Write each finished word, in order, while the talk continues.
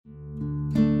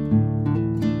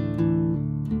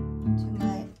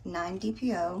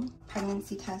DPO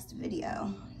pregnancy test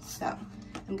video. So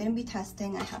I'm going to be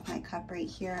testing. I have my cup right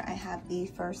here. I have the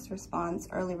first response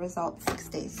early results 6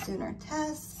 days sooner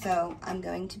test. So I'm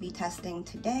going to be testing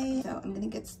today. So I'm going to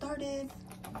get started.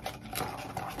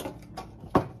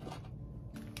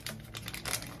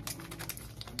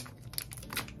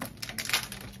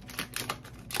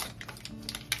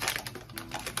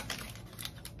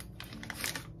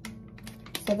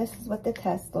 So this is what the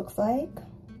test looks like.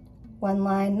 1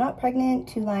 line not pregnant,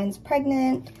 2 lines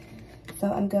pregnant.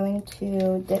 So I'm going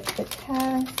to dip the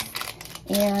test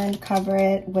and cover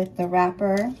it with the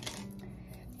wrapper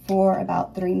for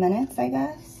about 3 minutes, I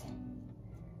guess.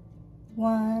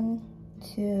 1,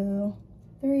 2,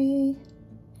 3,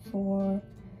 4,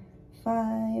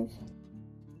 5.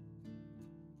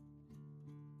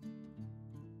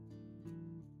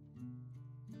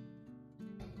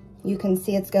 You can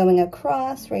see it's going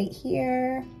across right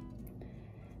here.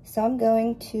 So I'm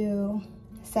going to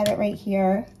set it right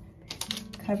here,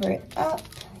 cover it up,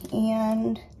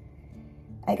 and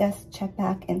I guess check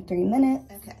back in 3 minutes.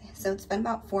 Okay, so it's been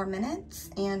about 4 minutes,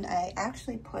 and I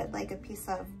actually put like a piece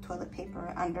of toilet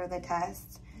paper under the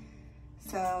test.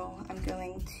 So I'm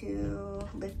going to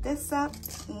lift this up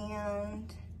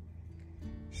and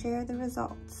share the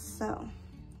results. So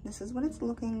this is what it's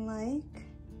looking like.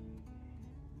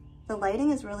 The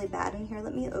lighting is really bad in here.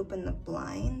 Let me open the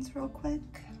blinds real quick,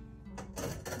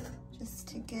 just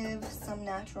to give some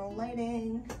natural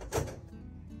lighting.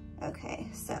 Okay,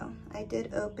 so I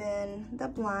did open the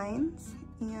blinds,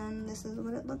 and this is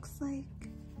what it looks like.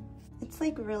 It's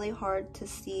like really hard to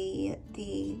see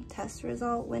the test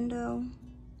result window.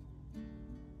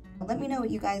 Let me know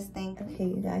what you guys think. Okay,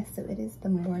 you guys, so it is the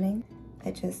morning.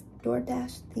 I just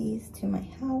DoorDashed these to my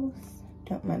house.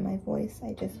 Don't mind my voice,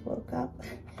 I just woke up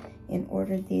and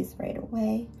ordered these right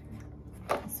away.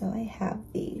 So I have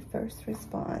the first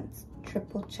response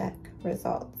triple check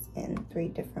results in 3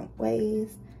 different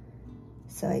ways.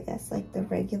 So I guess like the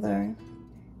regular,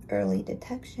 early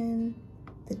detection,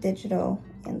 the digital,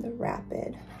 and the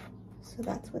rapid. So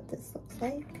that's what this looks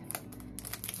like.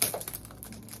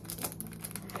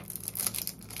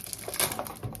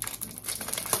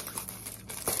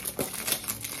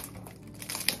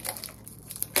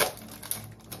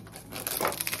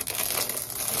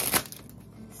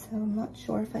 So I'm not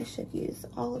sure if I should use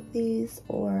all of these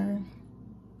or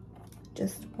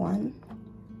just one.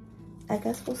 I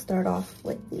guess we'll start off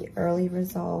with the early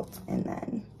result and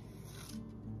then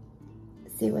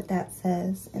see what that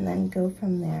says and then go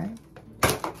from there.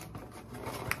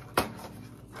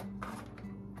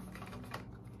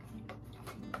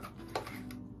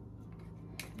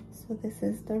 So this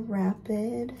is the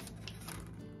rapid.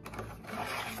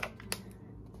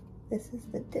 This is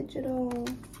the digital.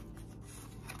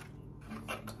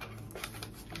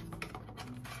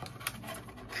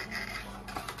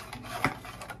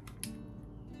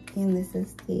 And this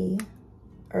is the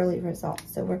early result.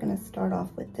 So we're going to start off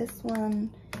with this one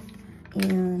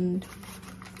and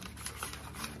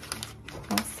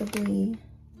possibly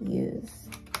use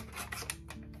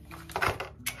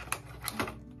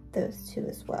those 2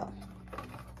 as well.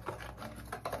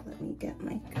 Let me get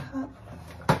my cup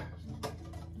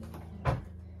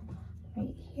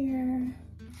right here,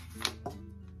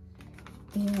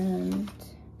 and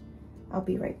I'll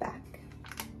be right back.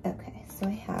 Okay, so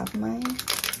I have my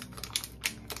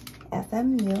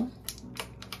FMU,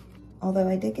 although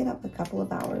I did get up a couple of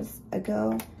hours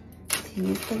ago to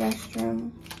use the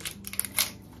restroom,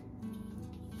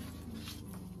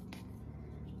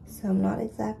 so I'm not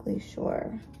exactly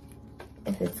sure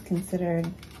if it's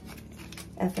considered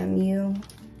FMU.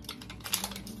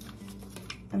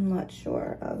 I'm not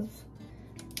sure of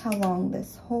how long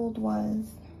this hold was.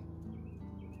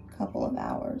 A couple of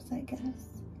hours, I guess.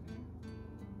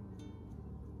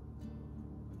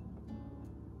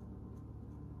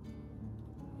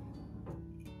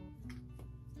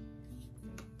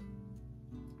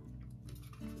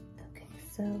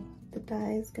 So the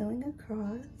dye is going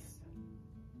across.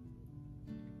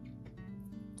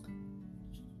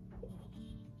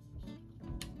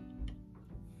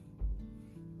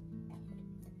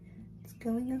 It's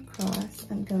going across.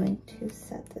 I'm going to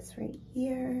set this right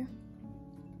here.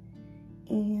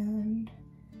 And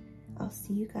I'll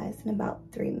see you guys in about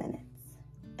 3 minutes.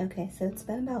 Okay, so it's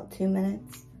been about 2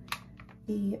 minutes.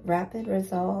 The rapid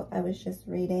result, I was just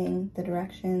reading the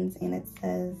directions and it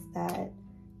says that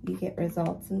you get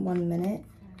results in 1 minute.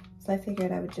 So I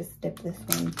figured I would just dip this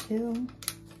one too.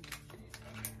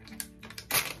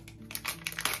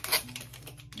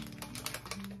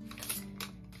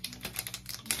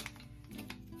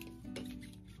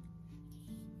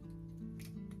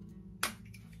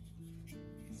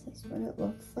 So This is what it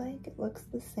looks like. It looks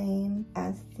the same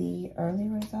as the early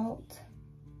result.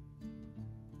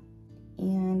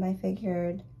 And I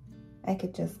figured I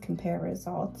could just compare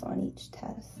results on each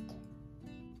test.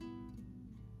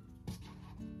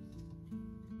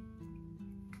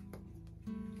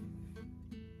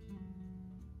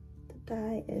 The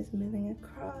dye is moving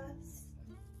across.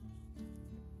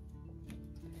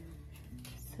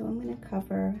 So I'm going to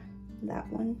cover that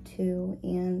one too,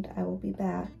 and I will be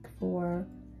back for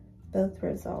both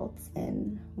results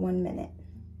in 1 minute.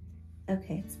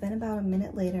 Okay, it's been about a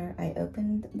minute later. I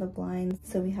opened the blinds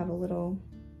so we have a little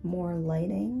more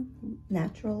lighting,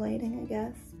 natural lighting, I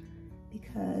guess,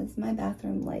 because my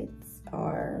bathroom lights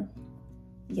are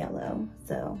yellow,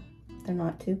 so they're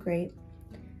not too great.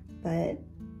 But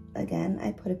again,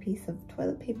 I put a piece of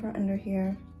toilet paper under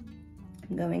here.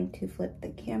 I'm going to flip the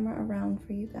camera around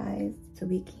for you guys so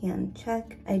we can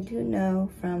check. I do know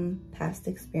from past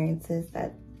experiences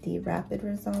that the rapid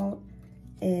result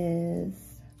is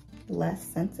less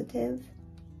sensitive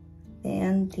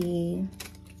than the,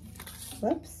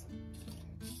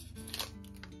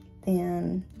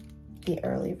 than the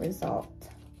early result.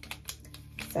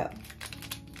 So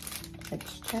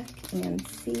let's check and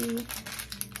see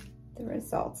the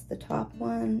results. The top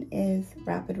one is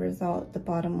rapid result, the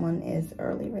bottom one is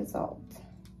early result.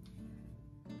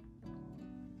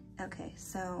 Okay,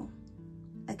 so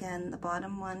again, the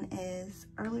bottom one is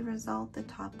early result, the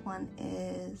top one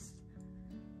is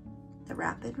the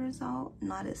rapid result,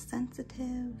 not as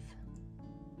sensitive.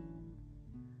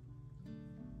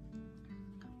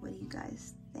 What do you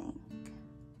guys think?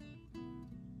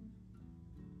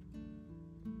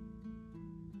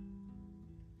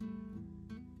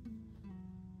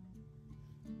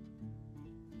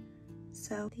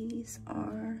 So these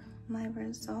are my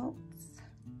results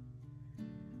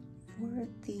for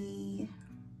the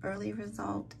early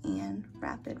result and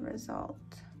rapid result.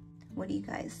 What do you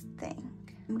guys think?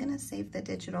 I'm gonna save the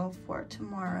digital for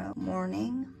tomorrow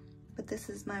morning, but this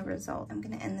is my result. I'm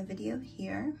gonna end the video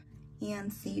here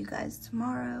and see you guys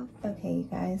tomorrow. Okay, you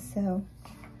guys, so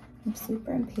I'm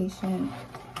super impatient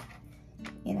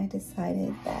and I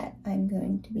decided that I'm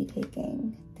going to be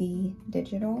taking the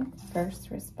digital first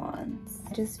response.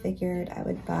 I just figured I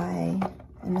would buy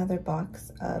another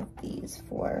box of these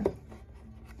for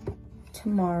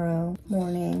tomorrow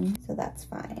morning, so that's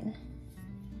fine.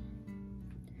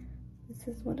 This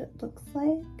is what it looks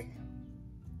like.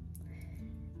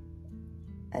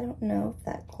 I don't know if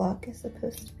that clock is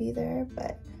supposed to be there,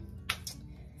 but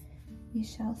we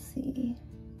shall see.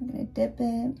 I'm gonna dip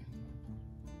it.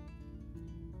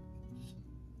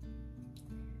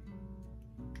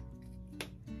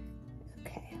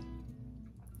 Okay.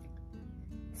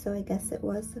 So I guess it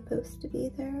was supposed to be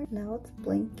there. Now it's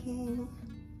blinking.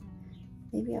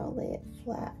 Maybe I'll lay it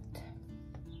flat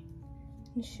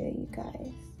and show you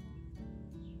guys.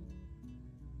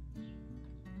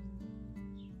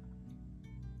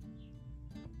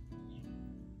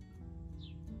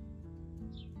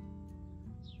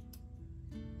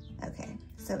 Okay,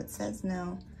 so it says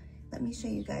no. Let me show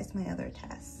you guys my other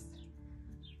tests.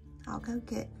 I'll go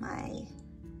get my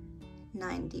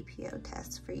 9 DPO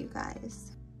test for you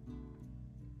guys.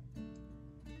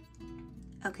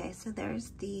 Okay, so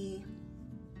there's the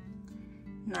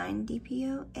 9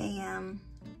 DPO AM,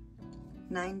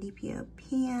 9 DPO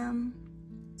PM.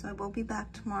 So I will be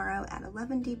back tomorrow at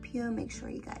 11 DPO. Make sure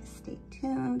you guys stay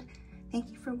tuned.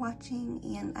 Thank you for watching,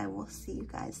 and I will see you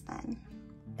guys then.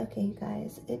 Okay, you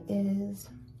guys, it is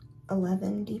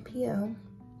 11 DPO.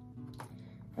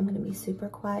 I'm gonna be super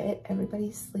quiet.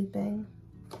 Everybody's sleeping.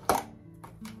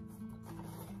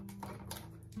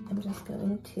 I'm just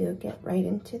going to get right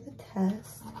into the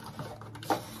test.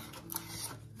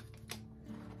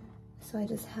 So I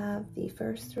just have the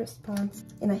first response,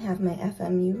 and I have my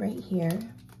FMU right here.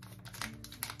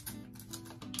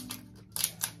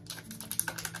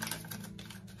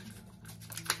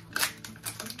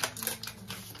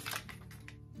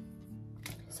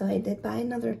 So I did buy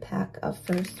another pack of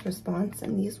first response,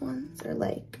 and these ones are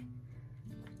like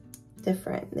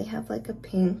different. They have like a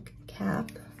pink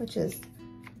cap, which is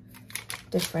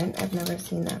different. I've never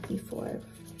seen that before.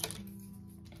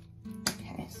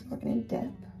 Okay, so we're gonna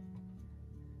dip.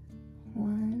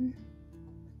 1,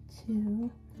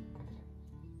 2,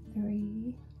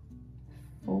 3,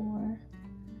 4,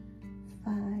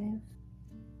 5.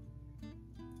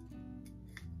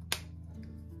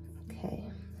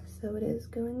 Okay, so it is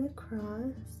going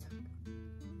across.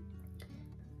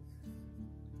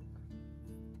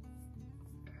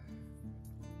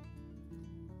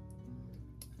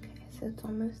 Okay, so it's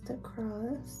almost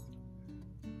across.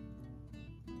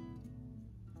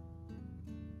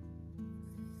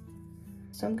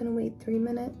 So I'm gonna wait 3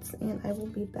 minutes and I will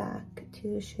be back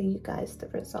to show you guys the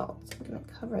results. I'm gonna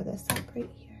cover this up right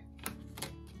here.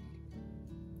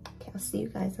 Okay, I'll see you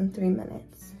guys in 3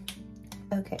 minutes.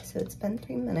 Okay, so it's been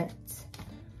 3 minutes.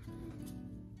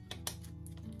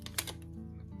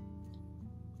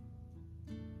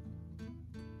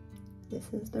 This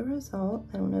is the result.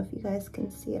 I don't know if you guys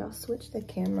can see it. I'll switch the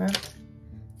camera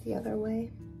the other way.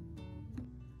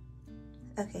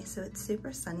 Okay, so it's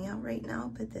super sunny out right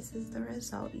now, but this is the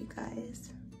result, you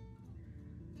guys.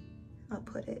 I'll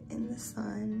put it in the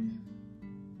sun.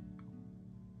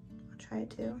 I'll try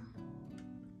to.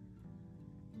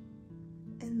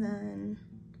 And then,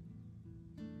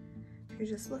 if you're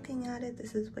just looking at it,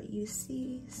 this is what you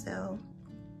see. So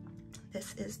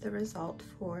this is the result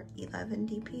for 11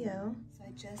 DPO. So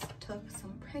I just took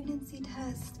some pregnancy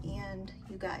tests, and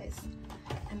you guys,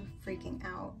 I'm freaking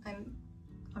out.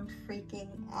 I'm freaking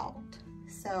out.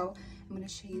 So I'm gonna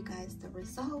show you guys the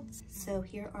results. So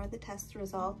here are the test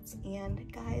results,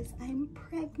 and guys, I'm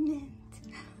pregnant.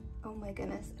 Oh my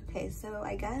goodness. Okay, so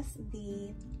I guess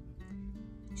the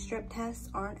strip tests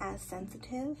aren't as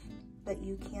sensitive, but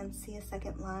you can see a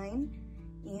second line,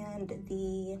 and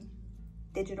the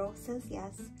digital says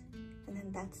yes, and then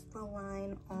that's the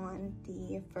line on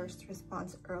the first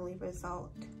response early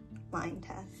result line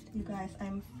test. You guys,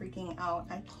 I'm freaking out.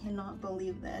 I cannot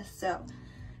believe this. So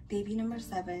baby number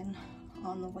 7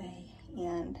 on the way,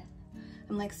 and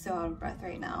I'm like so out of breath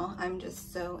right now. I'm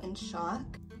just so in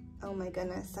shock. Oh my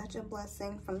goodness, such a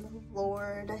blessing from the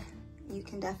Lord. You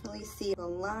can definitely see the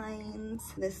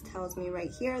lines. This tells me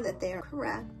right here that they are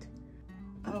correct.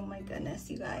 Oh my goodness,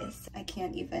 you guys. I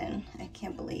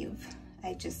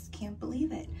just can't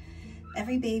believe it.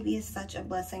 Every baby is such a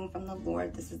blessing from the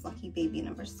Lord. This is lucky baby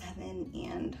number 7,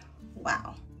 and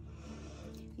wow.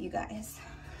 You guys,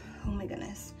 oh my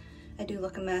goodness. I do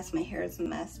look a mess, my hair is a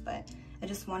mess, but I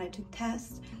just wanted to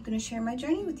test. I'm gonna share my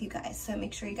journey with you guys, so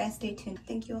make sure you guys stay tuned.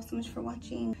 Thank you all so much for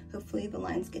watching. Hopefully the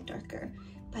lines get darker.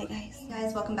 Bye guys. Hey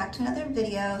guys, welcome back to another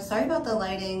video. Sorry about the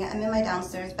lighting. I'm in my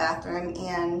downstairs bathroom,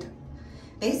 and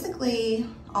basically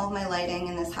all of my lighting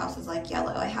in this house is like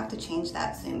yellow. I have to change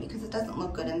that soon because it doesn't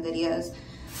look good in videos.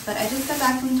 But I just got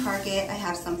back from Target. I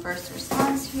have some first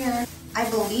response here. I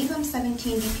believe I'm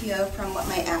 17 DPO from what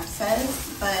my app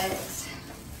says, but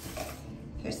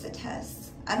here's the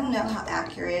test. I don't know how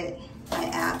accurate my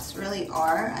apps really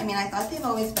are. I mean, I thought they've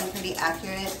always been pretty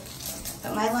accurate,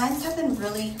 but my lines have been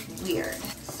really weird.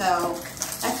 So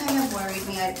that kind of worried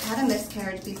me. I've had a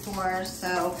miscarriage before,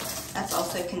 so that's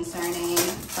also concerning.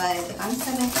 But if I'm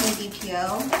 17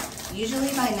 DPO, usually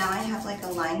by now I have like a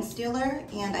line stealer,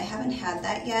 and I haven't had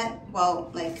that yet.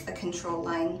 Well, like a control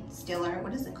line stealer.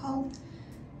 What is it called?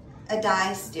 A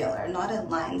dye stealer, not a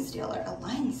line stealer. A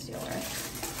line stealer.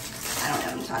 I don't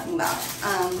know what I'm talking about.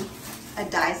 A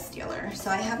dye stealer. So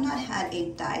I have not had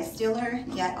a dye stealer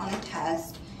yet on a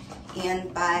test,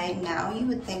 and by now you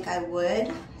would think I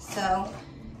would. So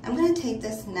I'm gonna take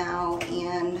this now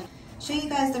and show you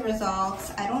guys the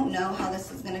results. I don't know how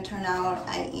this is gonna turn out.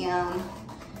 I am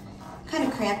kind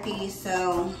of crampy,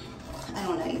 so I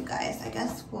don't know, you guys. I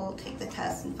guess we'll take the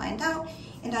test and find out,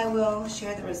 and I will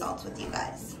share the results with you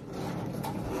guys.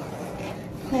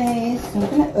 Okay, so I'm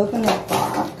gonna open the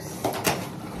box.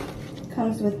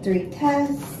 Comes with 3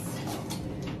 tests.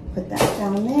 Put that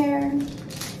down there.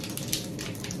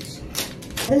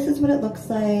 This is what it looks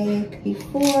like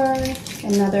before.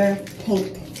 Another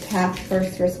pink cap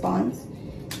first response.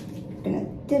 I'm gonna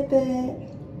dip it.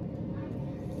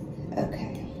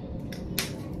 Okay.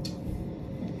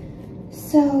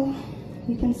 So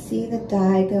you can see the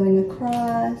dye going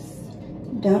across.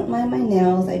 Don't mind my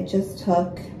nails. I just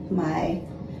took my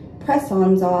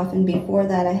press-ons off, and before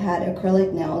that I had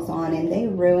acrylic nails on, and they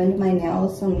ruined my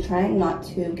nails, so I'm trying not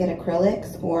to get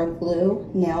acrylics or glue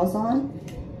nails on.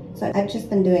 So I've just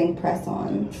been doing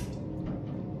press-ons.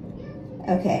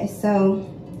 Okay, so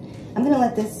I'm gonna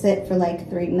let this sit for like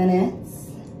 3 minutes.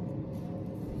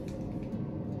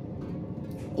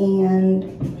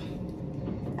 And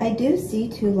I do see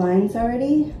 2 lines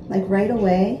already, like right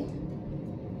away.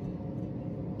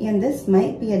 And this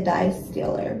might be a dye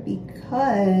stealer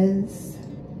because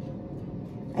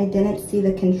I didn't see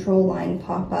the control line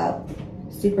pop up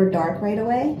super dark right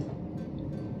away.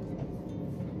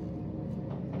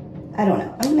 I don't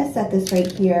know. I'm gonna set this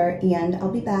right here, and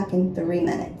I'll be back in 3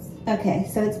 minutes. Okay,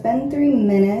 so it's been 3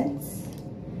 minutes.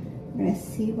 We're gonna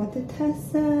see what the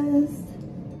test says.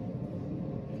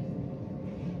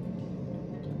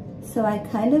 So I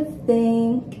kind of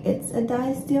think it's a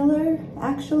dye stealer,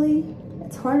 actually.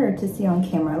 It's harder to see on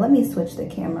camera. Let me switch the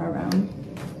camera around.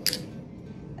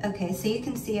 Okay, so you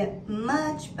can see it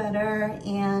much better,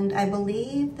 and I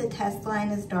believe the test line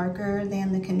is darker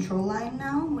than the control line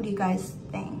now. What do you guys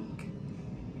think?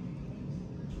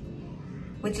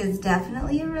 Which is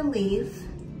definitely a relief,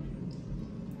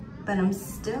 but I'm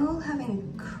still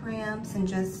having cramps and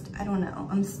just, I don't know,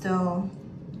 I'm still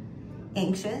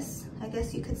anxious, I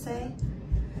guess you could say.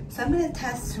 So I'm gonna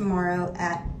test tomorrow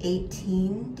at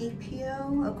 18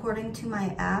 DPO according to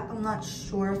my app. I'm not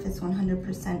sure if it's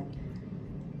 100%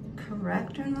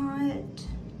 correct or not.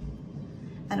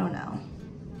 I don't know.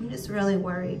 I'm just really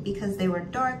worried because they were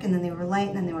dark and then they were light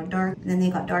and then they were dark and then they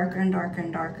got darker and darker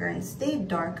and darker and stayed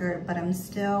darker, but I'm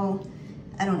still,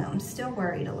 I don't know, I'm still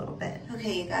worried a little bit.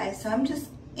 Okay, you guys, so I'm just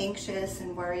anxious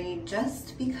and worried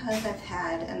just because I've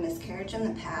had a miscarriage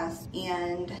in the past,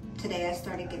 and today I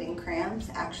started getting cramps,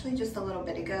 actually just a little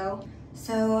bit ago.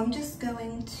 So I'm just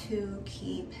going to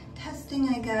keep testing,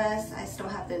 I guess. I still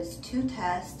have those 2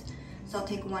 tests. So I'll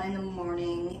take one in the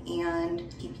morning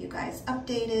and keep you guys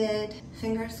updated.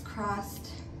 Fingers crossed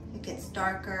it gets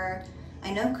darker.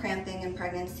 I know cramping in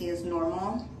pregnancy is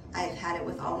normal. I've had it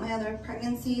with all my other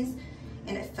pregnancies,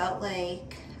 and it felt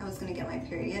like I was gonna get my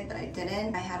period, but I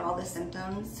didn't. I had all the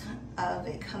symptoms of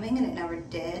it coming and it never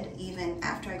did, even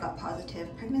after I got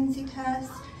positive pregnancy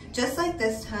tests. Just like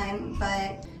this time,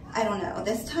 but I don't know.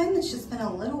 This time it's just been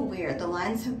a little weird. The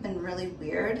lines have been really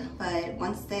weird, but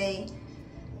once they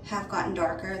have gotten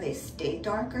darker, they stayed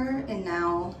darker, and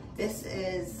now this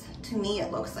is, to me,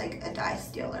 it looks like a dye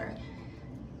stealer.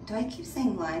 Do I keep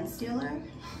saying line stealer?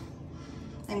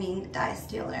 I mean dye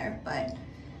stealer, but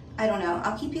I don't know.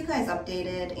 I'll keep you guys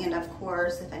updated, and of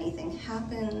course, if anything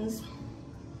happens,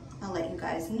 I'll let you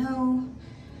guys know.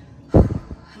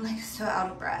 I'm like so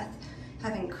out of breath.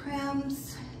 Having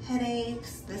cramps,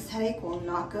 headaches. This headache will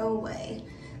not go away.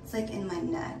 It's like in my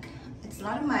neck. It's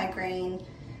not a migraine.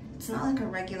 It's not like a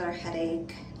regular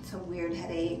headache. It's a weird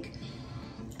headache.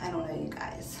 I don't know, you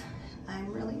guys.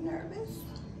 I'm really nervous.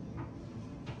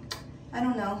 I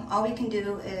don't know. All we can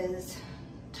do is,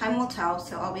 time will tell,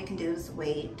 so all we can do is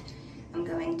wait. I'm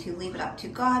going to leave it up to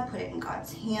God, put it in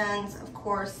God's hands, of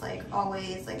course, like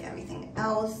always, like everything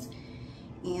else,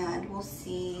 and we'll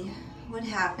see what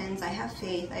happens. I have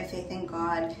faith in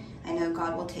God. I know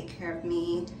God will take care of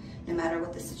me no matter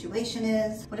what the situation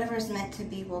is. Whatever is meant to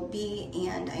be will be,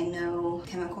 and I know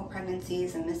chemical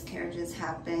pregnancies and miscarriages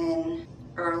happen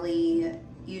early,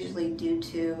 usually due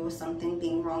to something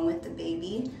being wrong with the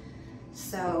baby.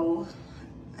 So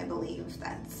I believe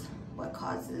that's what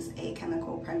causes a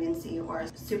chemical pregnancy or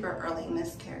a super early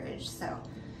miscarriage. So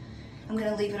I'm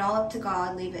gonna leave it all up to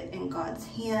God, leave it in God's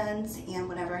hands, and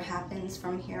whatever happens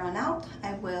from here on out,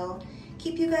 I will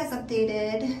keep you guys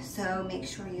updated. So make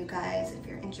sure you guys, if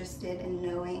you're interested in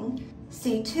knowing,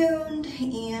 stay tuned,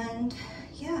 and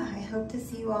yeah, I hope to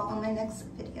see you all on my next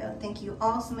video. Thank you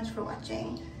all so much for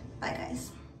watching. Bye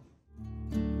guys.